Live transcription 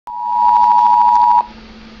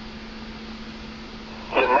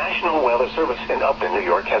National Weather Service in Upton, New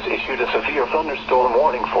York has issued a severe thunderstorm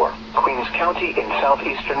warning for Queens County in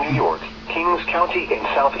southeastern New York, Kings County in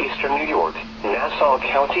southeastern New York, Nassau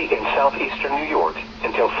County in southeastern New York,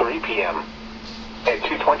 until 3 p.m. At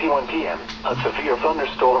 2:21 p.m., a severe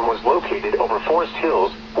thunderstorm was located over Forest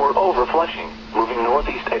Hills, or over Flushing, moving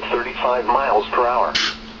northeast at 35 miles per hour.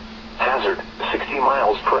 Hazard, 60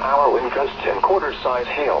 miles per hour wind gusts and quarter-size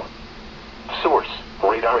hail. Source,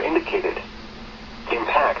 radar indicated.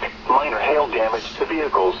 Impact, minor hail damage to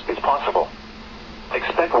vehicles is possible.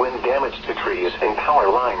 Expect wind damage to trees and power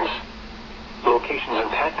lines. Locations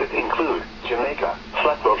impacted include Jamaica,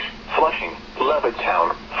 Flatbush, Flushing,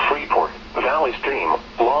 Levittown, Freeport, Valley Stream,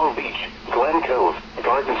 Long Beach, Glen Cove,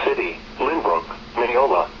 Garden City, Lynbrook,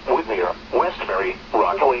 Mineola, Woodmere, Westbury,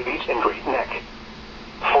 Rockaway Beach, and Great Neck.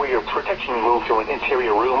 For your protection, move to an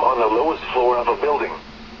interior room on the lowest floor of a building.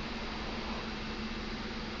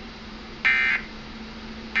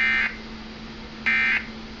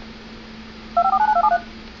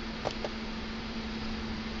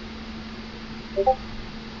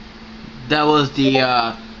 That was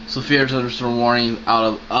the severe thunderstorm warning out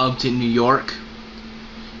of Upton, New York.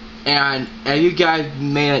 And you guys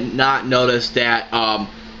may not notice that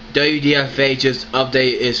WDFA just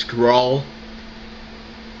updated its scroll.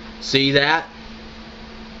 See that?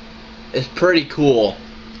 It's pretty cool.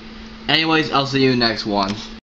 Anyways, I'll see you next one.